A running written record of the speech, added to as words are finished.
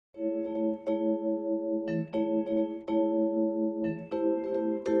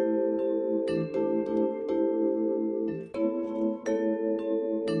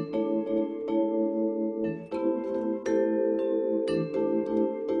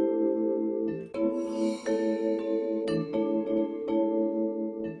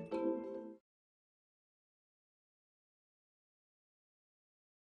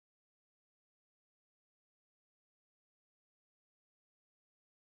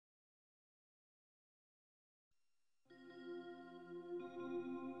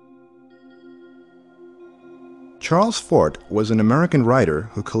Charles Fort was an American writer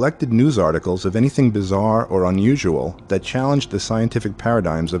who collected news articles of anything bizarre or unusual that challenged the scientific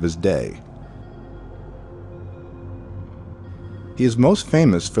paradigms of his day. He is most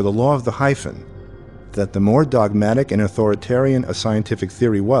famous for the law of the hyphen, that the more dogmatic and authoritarian a scientific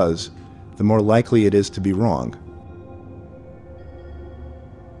theory was, the more likely it is to be wrong.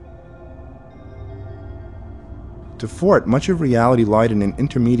 To Fort, much of reality lied in an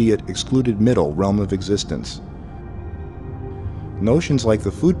intermediate, excluded middle realm of existence. Notions like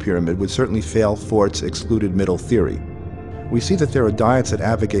the food pyramid would certainly fail Fort's excluded middle theory. We see that there are diets that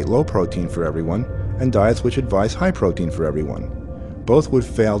advocate low protein for everyone, and diets which advise high protein for everyone. Both would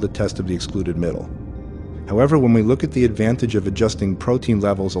fail the test of the excluded middle. However, when we look at the advantage of adjusting protein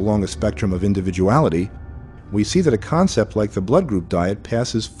levels along a spectrum of individuality, we see that a concept like the blood group diet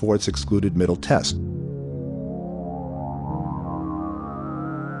passes Fort's excluded middle test.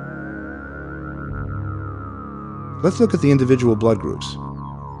 Let's look at the individual blood groups.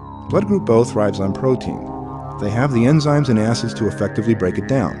 Blood group O thrives on protein. They have the enzymes and acids to effectively break it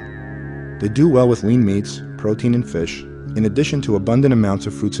down. They do well with lean meats, protein and fish, in addition to abundant amounts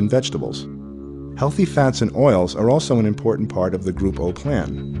of fruits and vegetables. Healthy fats and oils are also an important part of the Group O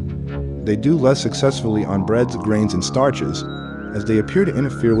plan. They do less successfully on breads, grains, and starches, as they appear to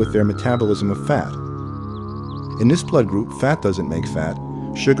interfere with their metabolism of fat. In this blood group, fat doesn't make fat,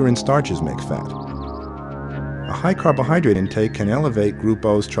 sugar and starches make fat. A high carbohydrate intake can elevate Group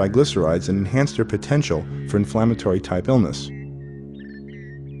O's triglycerides and enhance their potential for inflammatory type illness.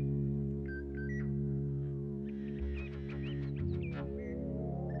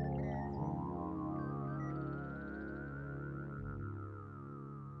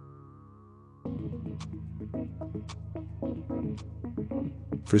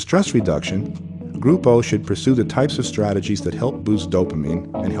 For stress reduction, Group O should pursue the types of strategies that help boost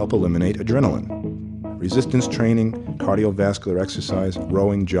dopamine and help eliminate adrenaline. Resistance training, cardiovascular exercise,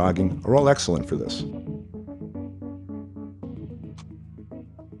 rowing, jogging are all excellent for this.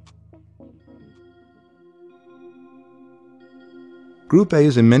 Group A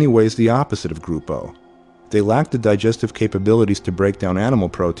is in many ways the opposite of Group O. They lack the digestive capabilities to break down animal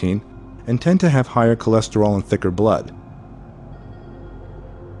protein and tend to have higher cholesterol and thicker blood.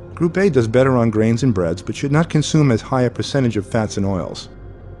 Group A does better on grains and breads, but should not consume as high a percentage of fats and oils.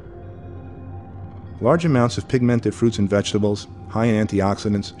 Large amounts of pigmented fruits and vegetables, high in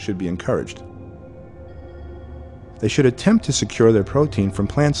antioxidants, should be encouraged. They should attempt to secure their protein from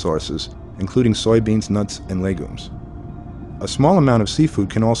plant sources, including soybeans, nuts, and legumes. A small amount of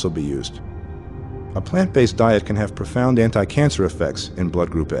seafood can also be used. A plant-based diet can have profound anti-cancer effects in blood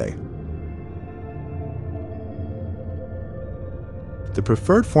group A. The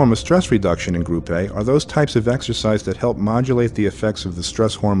preferred form of stress reduction in Group A are those types of exercise that help modulate the effects of the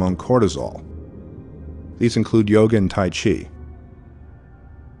stress hormone cortisol. These include yoga and Tai Chi.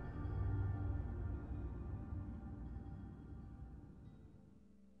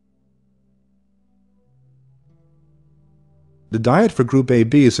 The diet for Group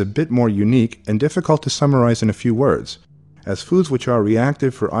AB is a bit more unique and difficult to summarize in a few words, as foods which are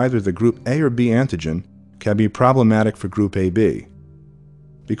reactive for either the Group A or B antigen can be problematic for Group AB.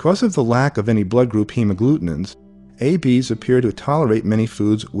 Because of the lack of any blood group hemagglutinins, ABs appear to tolerate many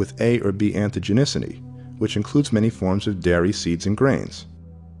foods with A or B antigenicity, which includes many forms of dairy, seeds, and grains.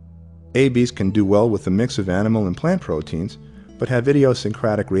 ABs can do well with a mix of animal and plant proteins, but have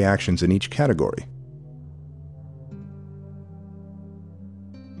idiosyncratic reactions in each category.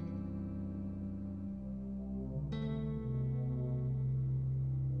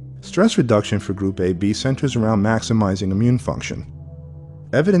 Stress reduction for Group AB centers around maximizing immune function.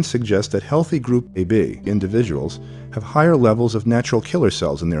 Evidence suggests that healthy Group AB individuals have higher levels of natural killer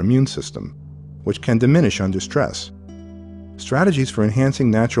cells in their immune system, which can diminish under stress. Strategies for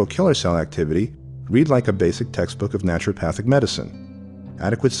enhancing natural killer cell activity read like a basic textbook of naturopathic medicine: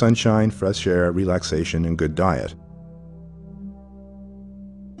 adequate sunshine, fresh air, relaxation, and good diet.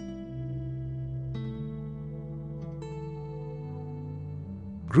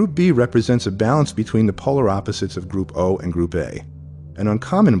 Group B represents a balance between the polar opposites of Group O and Group A. An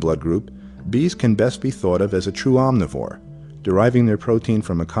uncommon blood group, Bs can best be thought of as a true omnivore, deriving their protein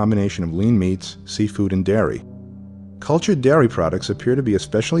from a combination of lean meats, seafood, and dairy. Cultured dairy products appear to be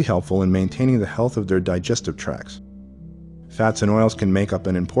especially helpful in maintaining the health of their digestive tracts. Fats and oils can make up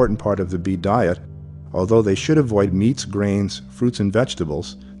an important part of the B diet, although they should avoid meats, grains, fruits, and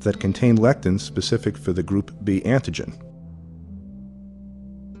vegetables that contain lectins specific for the Group B antigen.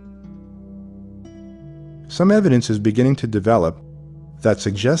 Some evidence is beginning to develop that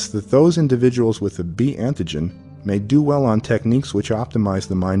suggests that those individuals with a B antigen may do well on techniques which optimize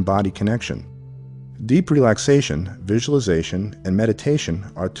the mind-body connection. Deep relaxation, visualization, and meditation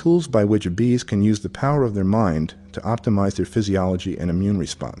are tools by which bees can use the power of their mind to optimize their physiology and immune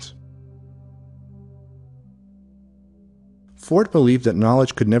response. Ford believed that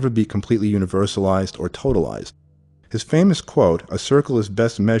knowledge could never be completely universalized or totalized. His famous quote, "A circle is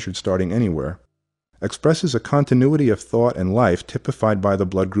best measured starting anywhere," expresses a continuity of thought and life typified by the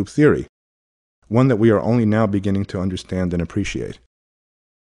blood group theory, one that we are only now beginning to understand and appreciate.